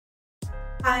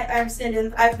Hi, I'm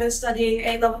Selin. I've been studying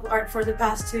A-level art for the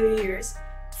past 2 years.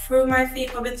 Through my theme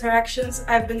of interactions,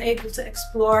 I've been able to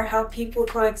explore how people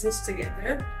coexist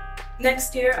together.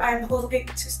 Next year, I'm hoping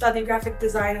to study graphic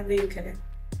design in the UK.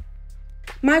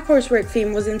 My coursework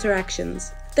theme was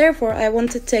interactions. Therefore, I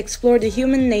wanted to explore the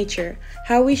human nature,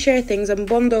 how we share things and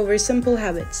bond over simple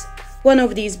habits. One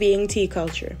of these being tea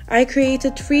culture. I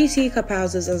created 3 teacup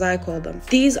houses, as I call them.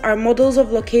 These are models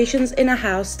of locations in a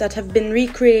house that have been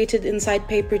recreated inside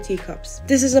paper teacups.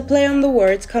 This is a play on the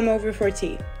words come over for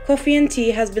tea. Coffee and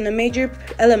tea has been a major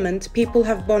element people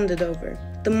have bonded over.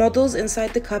 The models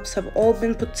inside the cups have all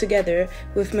been put together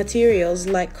with materials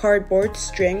like cardboard,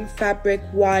 string, fabric,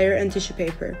 wire, and tissue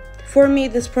paper. For me,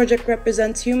 this project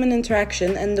represents human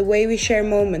interaction and the way we share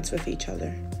moments with each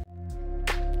other.